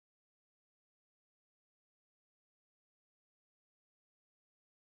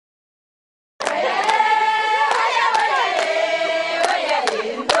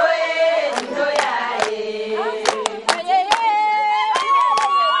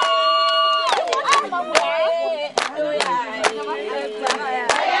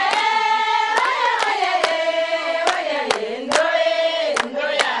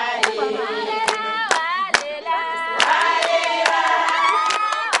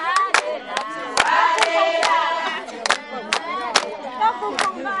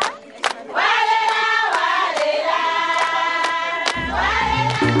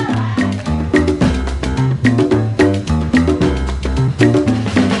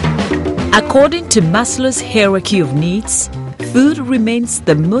According to Maslow's hierarchy of needs, food remains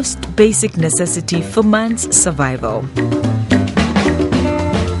the most basic necessity for man's survival.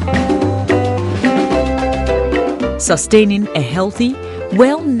 Sustaining a healthy,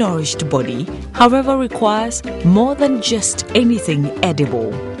 well-nourished body, however, requires more than just anything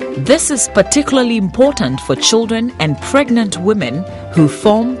edible. This is particularly important for children and pregnant women who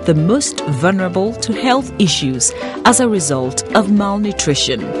form the most vulnerable to health issues as a result of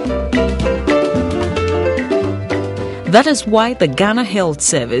malnutrition. That is why the Ghana Health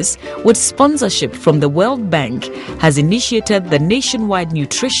Service, with sponsorship from the World Bank, has initiated the Nationwide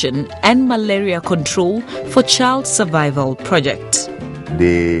Nutrition and Malaria Control for Child Survival project.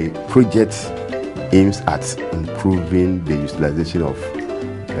 The project aims at improving the utilization of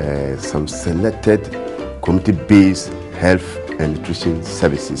some selected community-based health and nutrition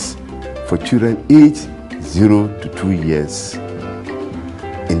services for children aged 0 to 2 years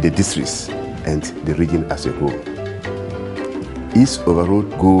in the districts and the region as a whole. Its overall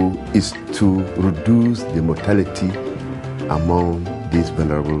goal is to reduce the mortality among these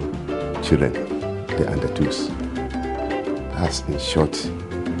vulnerable children, the under-twos. That's in short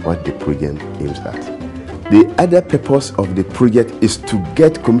what the project aims at. The other purpose of the project is to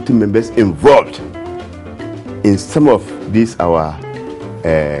get community members involved in some of these our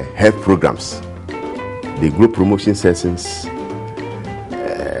health programs, the group promotion sessions,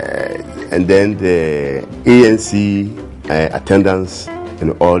 and then the ANC attendance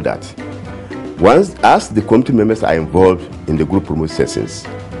and all that. Once, as the community members are involved in the group promotion sessions,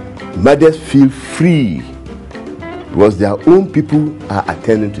 mothers feel free because their own people are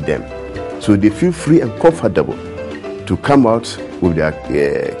attending to them. So they feel free and comfortable to come out with their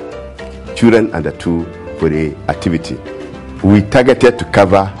children under 2 for the activity. We targeted to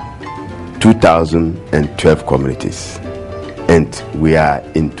cover 2012 communities, and we are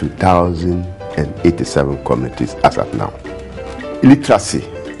in 2087 communities as of now. Illiteracy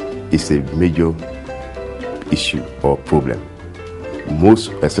is a major issue or problem. Most,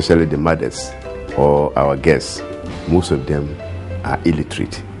 especially the mothers or our guests, most of them are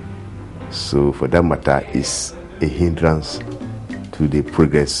illiterate. So for that matter, is a hindrance to the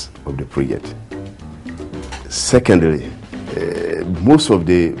progress of the project. Secondly, most of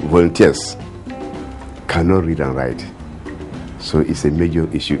the volunteers cannot read and write. So it's a major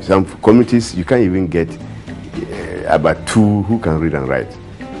issue. Some communities, you can't even get about 2 who can read and write.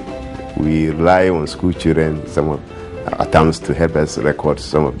 We rely on school children, some of attempts to help us record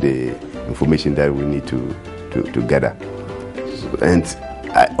some of the information that we need to gather. And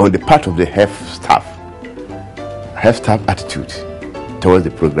on the part of the health staff attitude towards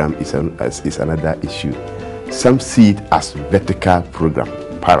the program is another issue. Some see it as vertical program,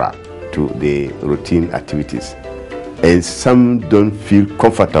 para to the routine activities, and some don't feel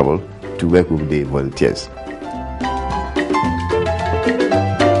comfortable to work with the volunteers.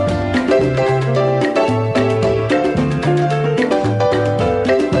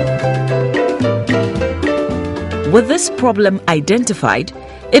 With this problem identified,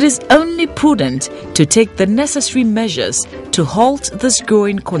 it is only prudent to take the necessary measures to halt this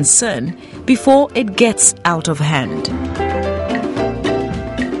growing concern before it gets out of hand.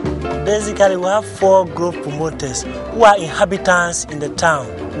 Basically, we have 4 group promoters who are inhabitants in the town.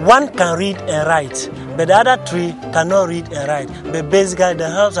 1 can read and write, but the other 3 cannot read and write. But basically, they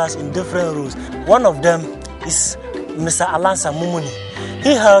help us in different roles. One of them is Mr. Alansa Mumuni.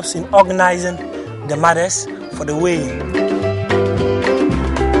 He helps in organizing the mothers for the weighing.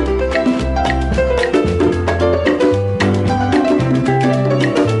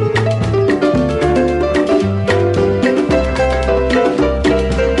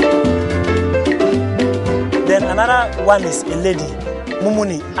 Then another one is a lady,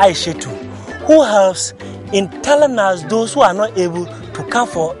 Mumuni Aishetu, who helps in telling us those who are not able to come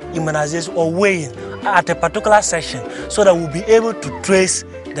for immunization or weighing at a particular session, so that we'll be able to trace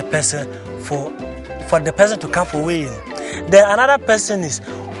the person for the person to come for weighing. Then another person is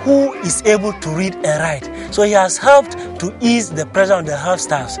who is able to read and write. So he has helped to ease the pressure on the health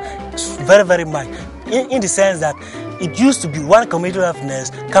staffs very, very much. In the sense that it used to be one community health nurse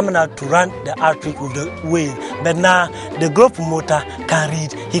coming out to run the outreach with the weighing. But now the group promoter can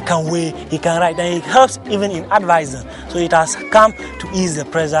read, he can weigh, he can write, and it helps even in advising. So it has come to ease the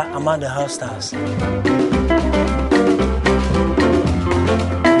pressure among the health staffs.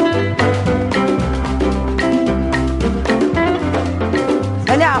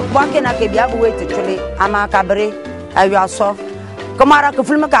 Walking a Kabiabu way to Chile, Amakabre, Ayaso, Kamara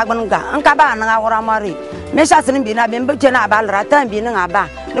Kufilma Kagunga, and Cabana, or Amari. Mesha Bina, Bimbutena, Balrata, Binaba,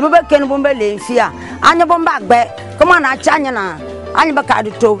 the Bubba Ken Bumble, Fia, Anya Bombak, come on, Chanyana, ani ba ka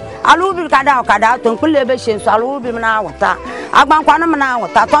de to alu bi ka da to nkule be shen so alu bi na wota agban kwa na na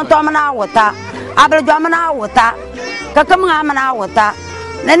wota tonto na wota abrejo na wota kakam nga na wota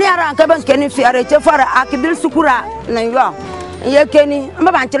nani ara ka ban keni fiare che fara akibil sukura na yo ye keni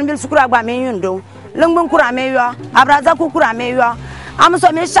mba ban bil sukura gba me yundo lengbon kura me yo abraza ku kura me yo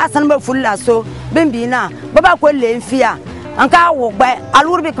amso me shasan ba fulla so bembi na baba ko le mfia anka wo gbe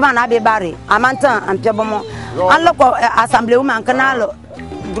alur bi kuma na be bare amanta ampia bomo an loko assembly woman kanalo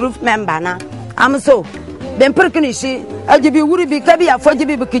group member na amso ben perkini shi ajibi wuri bi kabi afo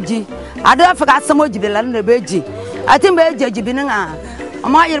jibi bikiji ado afaka samo jibi lan na beji atimba ejibi na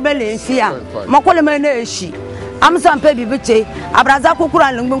ama yerbe le mfia makole me na eshi amso ampe bi biche abraza ku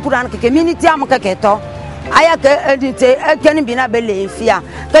kura lengbon kura na community amka keto aya ke edite ekeni bi na bele mfia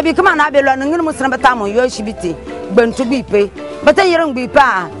kabi kuma na be lo ngin musna betamo yo shibiti gbantu bi pe bata yerang bi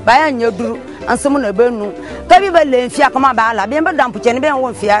pa ba ya nyaduru ansumu na benu kabi bele mfia kuma ba ala be dampu cheni be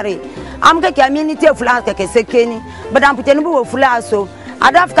won fiare am ke community fula ke sekeni be dampu cheni bo fula so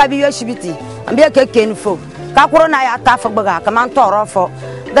adaf kabi yo shibiti ambe ke keni fo ka kuro na ya tafa gbaga kama ntoro fo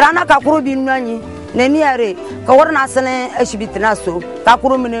drana ka kuro bi nwanyi neni are ka worna sene ashibiti na so ka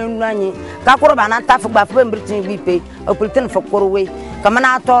kuro mine nwanyi ka kuro ba na tafa gba fo mbritin bi pe okultin fo kuro we kama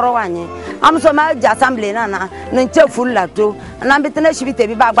na toro wanye am so ma ja assembly na nche fulla to na bitna shibite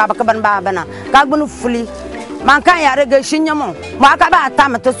bi ba gba ka ban ba bana ka gbunu fuli man kan yare ga shinyamo ma ka ba ta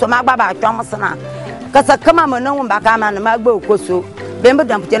mata so ma gba ba to musana ka sakama manan ba ka ma na ma gba okoso bembe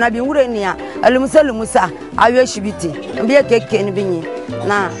dampu na bi wure nia alumusa ayo shibiti mbiye keke ni binyi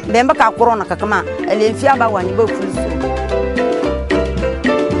na bembe ka kuro na kakama alemfia ba wani ba fuliso.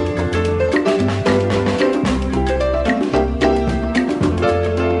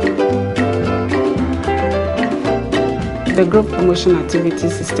 The group promotion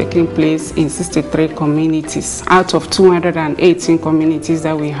activities is taking place in 63 communities out of 218 communities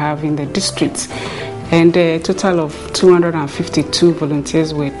that we have in the district. And a total of 252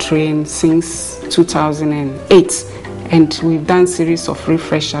 volunteers were trained since 2008. And we've done series of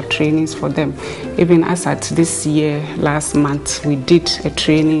refresher trainings for them. Even as at this year, last month, we did a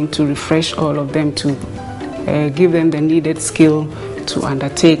training to refresh all of them to give them the needed skill to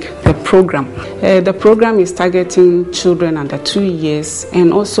undertake the program. The program is targeting children under 2 years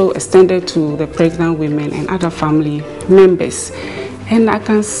and also extended to the pregnant women and other family members. And I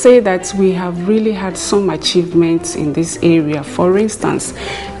can say that we have really had some achievements in this area. For instance,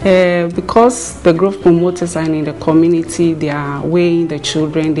 because the growth promoters are in the community, they are weighing the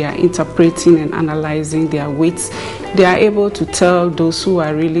children, they are interpreting and analyzing their weights. They are able to tell those who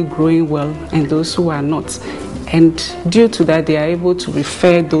are really growing well and those who are not. And due to that, they are able to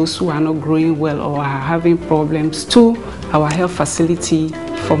refer those who are not growing well or are having problems to our health facility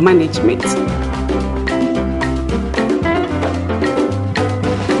for management.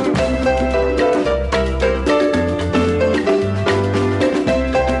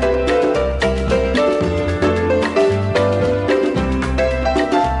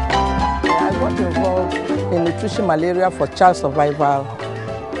 Malaria for child survival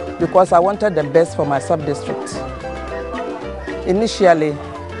because I wanted the best for my sub-district. Initially,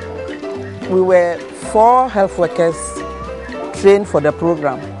 we were 4 health workers trained for the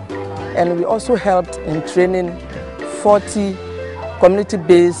program, and we also helped in training 40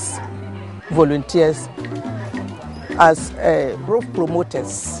 community-based volunteers as growth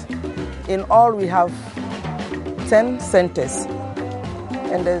promoters. In all, we have 10 centers.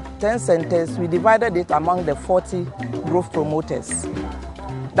 And the 10 centers, we divided it among the 40 growth promoters.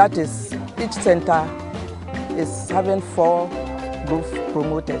 That is, each center is having 4 growth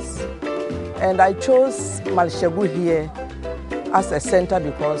promoters. And I chose Malshegu here as a center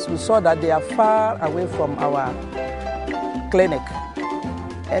because we saw that they are far away from our clinic.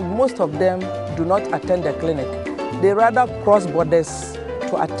 And most of them do not attend the clinic. They rather cross borders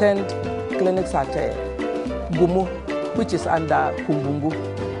to attend clinics at Gumu, which is under Kumbungu,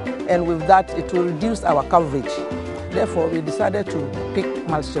 and with that it will reduce our coverage. Therefore, we decided to pick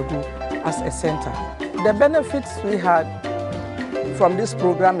Malshegu as a center. The benefits we had from this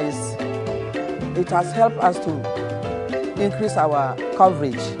program is it has helped us to increase our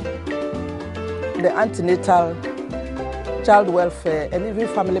coverage, the antenatal, child welfare, and even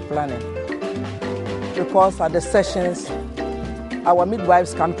family planning. Because at the sessions, our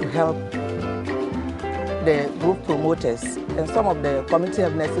midwives come to help the group promoters, and some of the community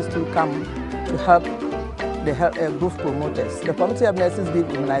health nurses too come to help the group promoters. The community health nurses give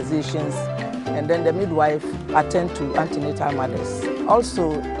immunizations, and then the midwife attend to antenatal mothers. Also,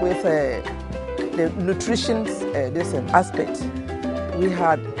 with the nutrition this aspect,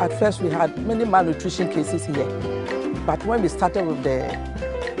 at first we had many malnutrition cases here, But when we started with the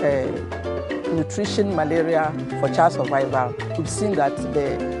nutrition malaria for child survival, we've seen that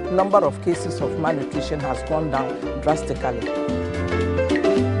the number of cases of malnutrition has gone down drastically.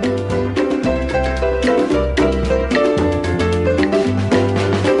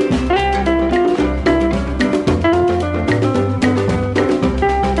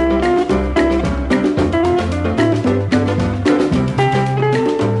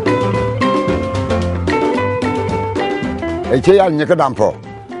 Eche ya nyeke dampo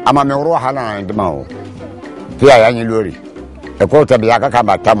ama me woro hala ndima o pia ya nyi lori e ko ta biya ka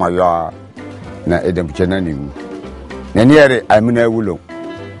ba ta yo na edem chena ni mu na ni ere amina wulo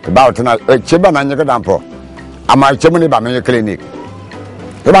ke ba otna eche ba na nyeke dampo ama che mu ni ba me clinic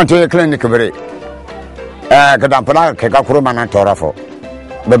e ba to clinic bere ke dampo na ke ka kuro mana torafo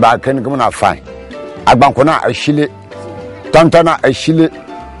be ba ken kuma na fine agban ko na ahile tantana ahile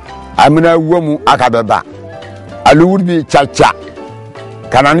amina wumu aka be ba aluwurbi chacha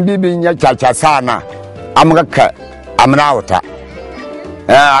kanan bibi nya chacha sana amga ka amna wata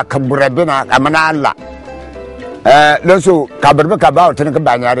akabura bina amna alla loso kabarba ka ba wata ka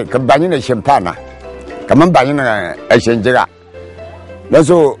banyare ka banyina shempana kaman banyina ashenjira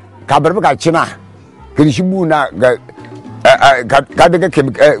loso kabarba ka china kirishibu na ga ka daga ke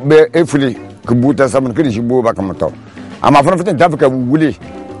efuli kubuta samun kirishibu ba kamato amma fa fitin tafika wuli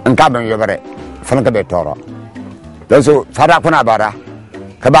an ka ban yobare fa ka be toro so fara kuna bara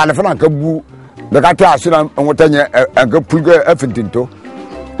ka ba na fana ka bu da ka ta asuna wotanya an ka pulga afintinto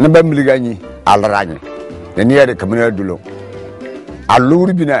na ba miliganyi alranye da ne yare kamar dulo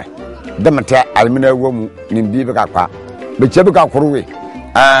alluri bina da mata almina womu nimbi ba ka kwa be ce ba ka kurwe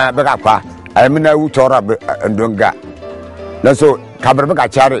ba ka kwa almina wu tora ndonga na so ka bar ba ka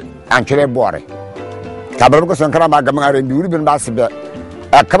chare an kire bore ka bar ba ko son kara ma ga mangare bi wuri bin ba su be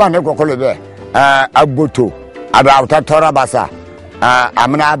ka ba ne ko ko be aboto adawta tora basa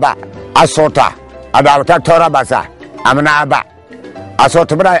amna ba asota adawta tora basa amna ba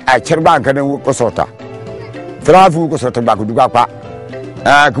asota bra a kirba kan ko sota trafu ko sota ba ku duga kwa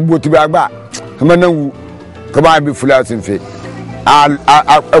ku boti ba gba kuma nan wu ko ba bi fulasin fe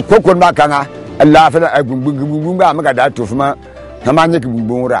kokon ba kana Allah fa agungun ba maka da to fuma kama nyake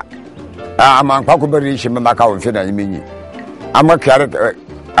gungun ra amma kwa ku bari shi ma ka won fe da yiminyi amma kare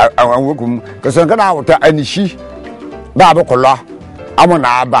an wukum ka san kana wata anishi ba ba kullu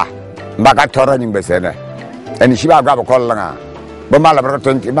amuna ba ka tora ni besene anishi ba ga ba kullu nga ba mala ba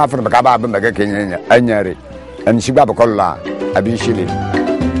tonti ba fa ba ba ba ga kenya anyare anishi ba kullu abin shiri.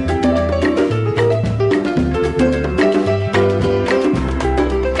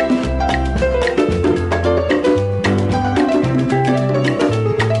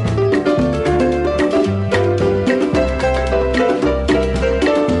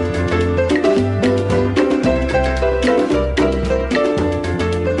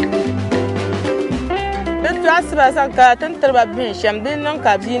 Sanka tantarba bin sham din nan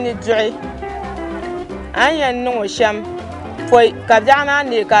ka bi ni du'i an yan nan o sham foi ka jana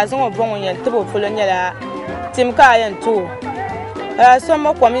ne ka zon bon yan tubo fulo nyala tim ka yan to so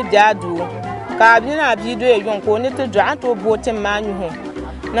mo ko mi biadu ka bi na bi do e yon ko ni to du'a to bo tim ma nyu ho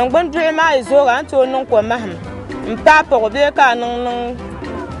nan gban du'i ma izo ga to nan ko maham mpa po be ka nan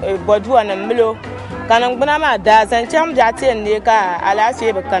bodu an mlo kanan gbana ma da san cham jate ne ka ala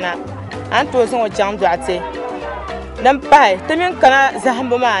se be kana an to zon o cham jate dan pai timin kana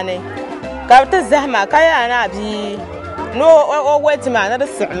zahamba mane ka ta zahma kaya na bi no o wait ma na da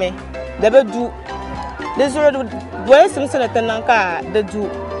sime da bedu da zo do sim sana tanan ka da du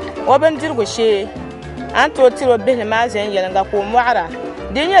o ban dirgo she an to tiro be ma jan yelanga ko muara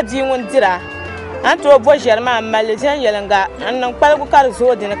din ya bi won dira an to bo jerma mal jan yelanga an nan kwalgo kar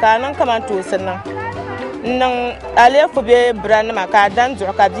zo din ka nan kaman to sannan nan alefu be brand ma ka dan zo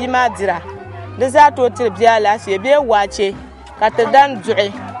ka bi ma dira da za to tirbiya lafiya be wace ka ta dan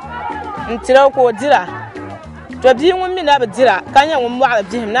du'i ntira ko dira to bi mun mina ba dira kanya mun wa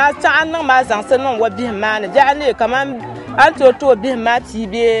bi na ta annan ma zan sanan wa bi ma na ja ne kaman an to bi ma ti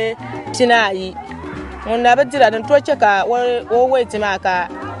be tinayi mun na ba dira dan to ce ka o wai ti ma ka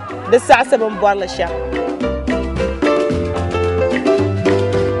da sa sabon borla sha.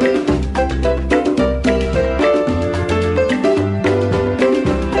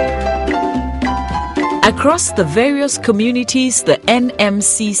 Across the various communities the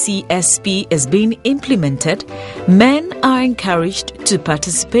NMCCSP is being implemented, men are encouraged to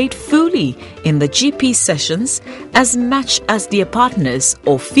participate fully in the GP sessions as much as their partners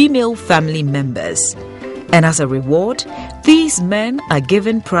or female family members. And as a reward, these men are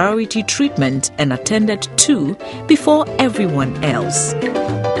given priority treatment and attended to before everyone else.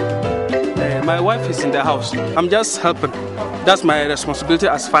 my wife is in the house. I'm just helping. That's my responsibility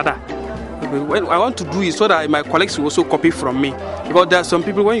as father. When I want to do it so that my colleagues will also copy from me. Because there are some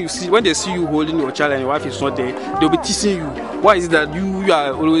people when they see you holding your child and your wife is not there, they'll be teasing you. Why is it that you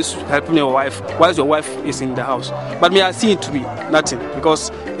are always helping your wife whilst your wife is in the house? But me, I see it to be nothing because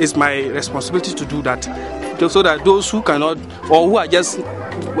it's my responsibility to do that. So that those who cannot or who are just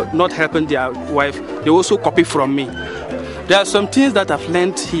not helping their wife, they also copy from me. There are some things that I've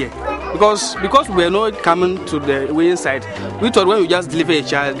learned here. Because we're not coming to the weighing side, we thought when you just deliver a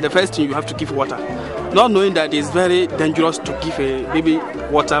child, the first thing you have to give water. Not knowing that it's very dangerous to give a baby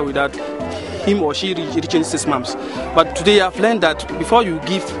water without him or she reaching 6 months. But today I've learned that before you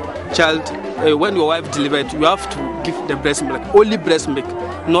give child, when your wife delivered, you have to give the breast milk, only breast milk,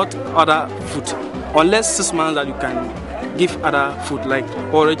 not other food. Unless 6 months that you can give other food like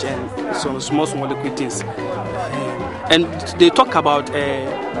porridge and some small liquid things. And they talk about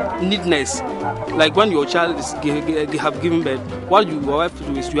neatness. Like when your child have given birth, what you have to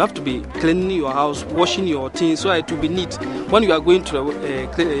do is you have to be cleaning your house, washing your things so it will be neat. When you are going to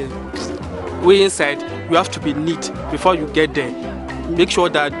the way inside, you have to be neat before you get there. Make sure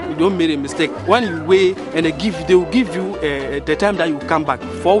that you don't make a mistake. When you weigh and they will give you the time that you come back.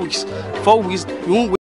 4 weeks. 4 weeks. You won't wait